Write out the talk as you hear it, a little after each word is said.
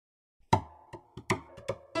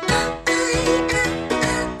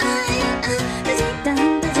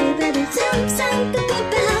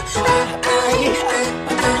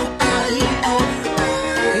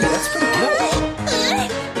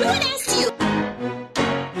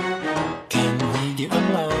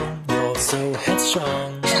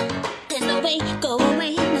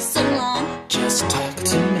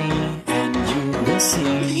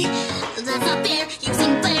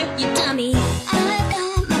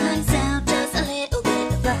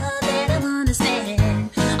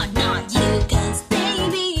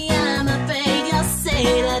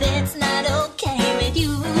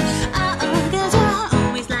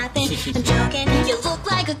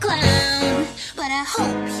but I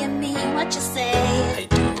hope you mean what you say. I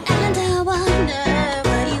do. And I wonder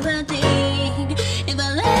what you will think if I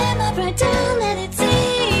let my pride down, let it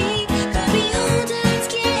sink. Could we hold hands,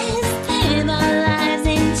 kiss, live our lives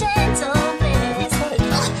in gentle bliss.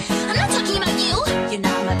 Oh, I'm not talking about you. You're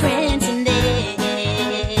not my prince in this.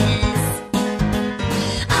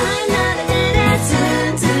 I'm not a dead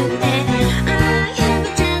tsundere. I have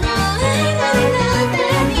a gentle heart, not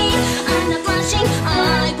that me. I'm not blushing,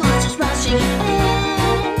 eyebrows just brushing.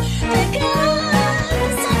 And the girl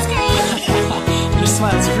sounds great. Your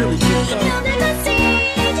smile's really cute though. You'll never see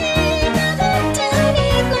it, never done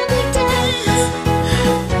it, never does.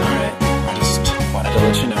 Alright, I just wanted to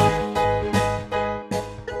let you know.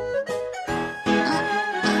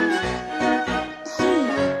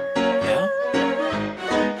 Yeah?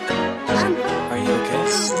 Are you okay?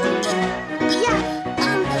 Yeah,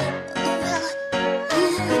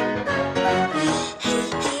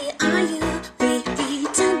 hey, are you free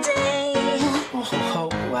today? Oh,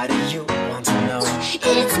 why do you want to know?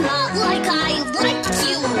 It's not like I like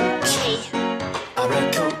you, okay? Alright,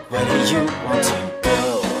 cool. Where do you want to go?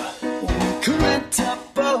 Rent a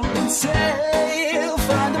boat and sail,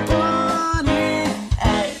 find a pony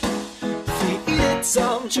and feed it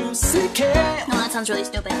some juicy kale. No, that sounds really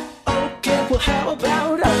stupid. Okay, well how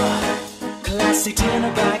about a classic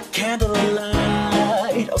dinner by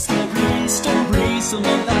candlelight? Oh, scary stories on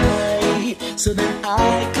the night, so that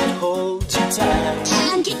I could hold you tight.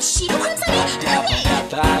 And get Cheeto crumbs on it? No way!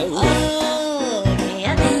 Okay, I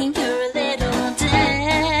think you're a little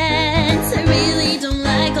dense. I really don't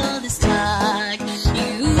like all this talk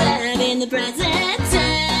you have in the present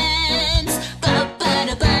tense.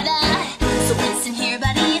 Ba-ba-da-ba-da. So listen here,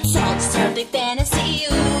 buddy, it's all just a big fantasy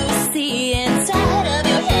you see inside of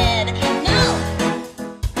your head. No!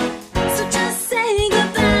 So just say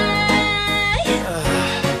goodbye.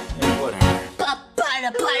 Whatever.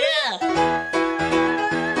 Ba-ba-da-ba-da.